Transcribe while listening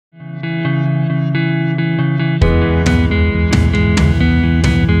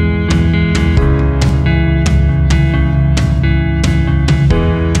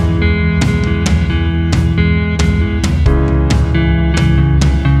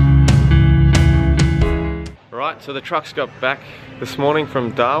Right, so the trucks got back this morning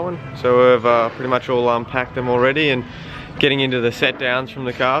from Darwin, so we've pretty much all unpacked them already and getting into the set downs from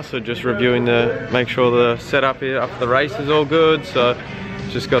the car, so just reviewing make sure the setup here up for the race is all good. So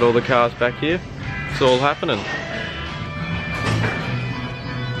just got all the cars back here, it's all happening.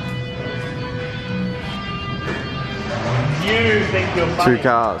 You think you're funny. 2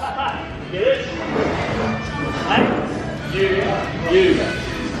 cars. Get it? Hey? You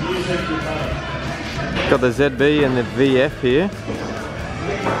think you're funny. Got the ZB and the VF here.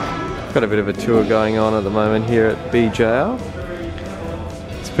 Got a bit of a tour going on at the moment here at BJR.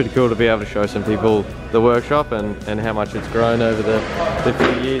 It's pretty cool to be able to show some people the workshop and how much it's grown over the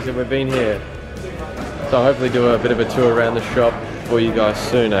few years that we've been here. So I'll hopefully do a bit of a tour around the shop for you guys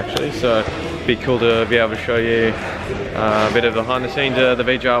soon actually. So it'd be cool to be able to show you a bit of behind the scenes of the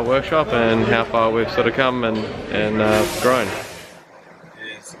BJR workshop and how far we've sort of come and grown.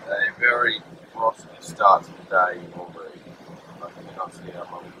 It's a very frosty start to the day already. I cannot see how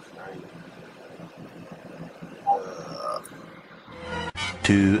long the screen.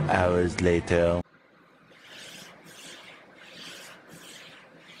 2 hours later.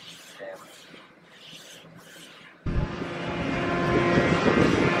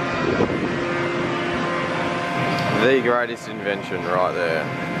 The greatest invention right there.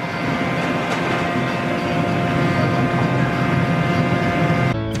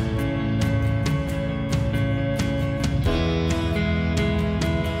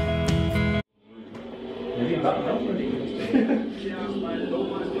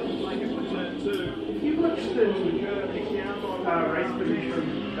 If you watch the race footage from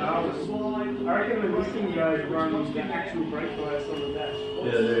Darwin, I reckon the listing guys run the actual brake bias on the dash.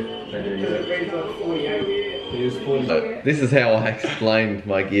 Yeah, they do. It reads like 48. So this is how I explained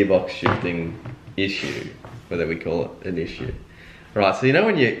my gearbox shifting issue, whether we call it an issue. Right, so you know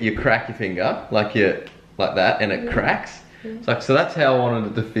when you crack your finger, like that, and it cracks? It's like, so that's how I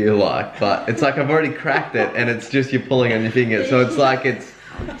wanted it to feel like, but it's like I've already cracked it and it's just you're pulling on your finger, so it's like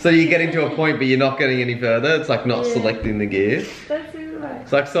so you're getting to a point but you're not getting any further, it's like not selecting the gear. That's right.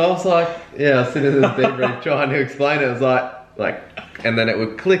 It's like, so I was like, yeah, I was sitting in the debrief trying to explain it, it was like, and then it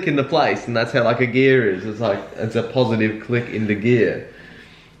would click into place, and that's how like a gear is, it's like, it's a positive click into gear.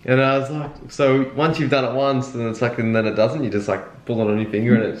 And I was like, so once you've done it once, then it's like, and then it doesn't, you just like pull it on your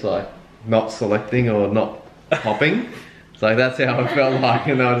finger and it's like not selecting or not popping. It's like, that's how it felt like,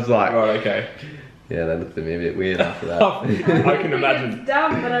 and I was like, right, okay. Yeah, they looked at me a bit weird after that. I can imagine. It's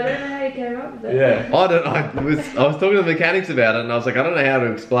dumb, but I don't know how you came up with it. Yeah. I was talking to the mechanics about it, and I was like, I don't know how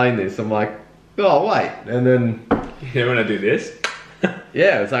to explain this. I'm like, oh wait, and then Yeah, when I do this.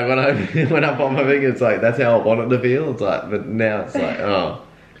 yeah, it's like when I pop my finger, it's like that's how I want it to feel. It's like, but now it's like, oh,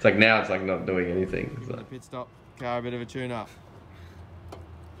 it's like now it's like not doing anything. It's like pit stop, car, a bit of a tune up.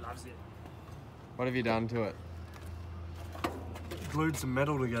 Loves it. What have you done to it? Glued some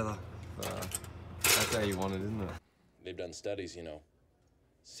metal together. That's how you want it, isn't it? They've done studies, you know.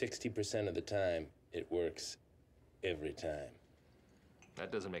 60% of the time, it works every time.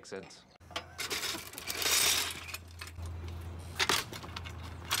 That doesn't make sense.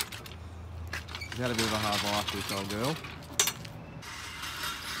 He's had a bit of a hard life, this old girl.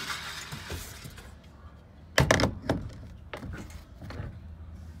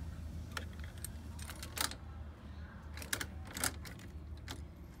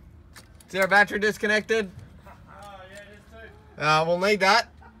 Is there a battery disconnected? Oh, yeah, it is too. We'll need that.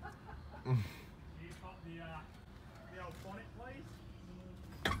 Can you pop the old bonnet, please?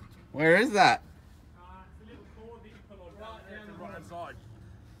 Where is that? It's a little cord that you put on down the right hand side.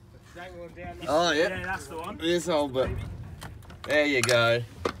 It's dangling down this. Oh, yeah. Yeah, that's the one. This old bit. There you go.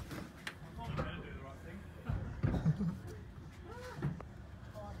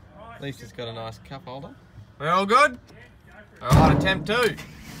 At least it's got a nice cup holder. We're all good? Alright, attempt 2.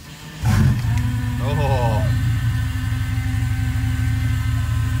 Oh.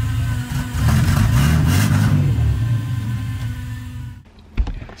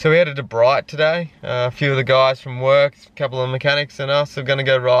 So we headed to Bright today. A few of the guys from work, a couple of mechanics and us are going to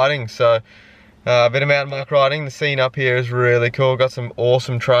go riding. So a bit of mountain bike riding. The scene up here is really cool. Got some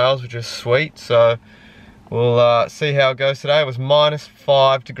awesome trails, which is sweet. So we'll see how it goes today. It was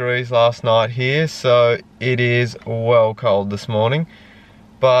 -5 degrees last night here, so it is well cold this morning.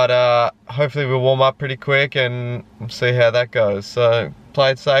 But hopefully we'll warm up pretty quick and we'll see how that goes. So play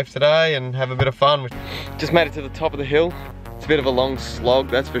it safe today and have a bit of fun. Just made it to the top of the hill. It's a bit of a long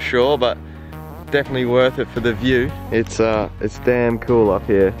slog, that's for sure, but definitely worth it for the view. It's damn cool up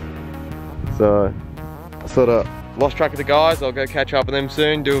here. So I sort of lost track of the guys. I'll go catch up with them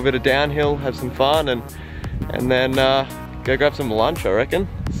soon, do a bit of downhill, have some fun, and then go grab some lunch, I reckon.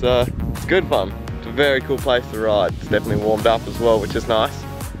 So it's good fun. It's a very cool place to ride. It's definitely warmed up as well, which is nice.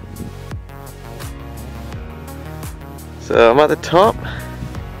 So I'm at the top.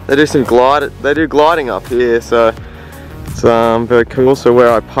 They do some gliding up here, so it's very cool. So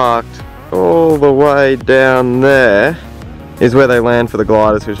where I parked all the way down there is where they land for the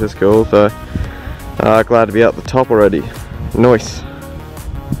gliders, which is cool. So glad to be at the top already. Nice.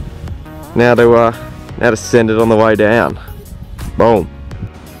 Now to send it on the way down. Boom.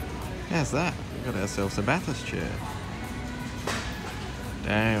 How's that? We got ourselves a bathurst chair.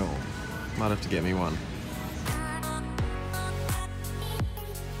 Damn. Might have to get me one.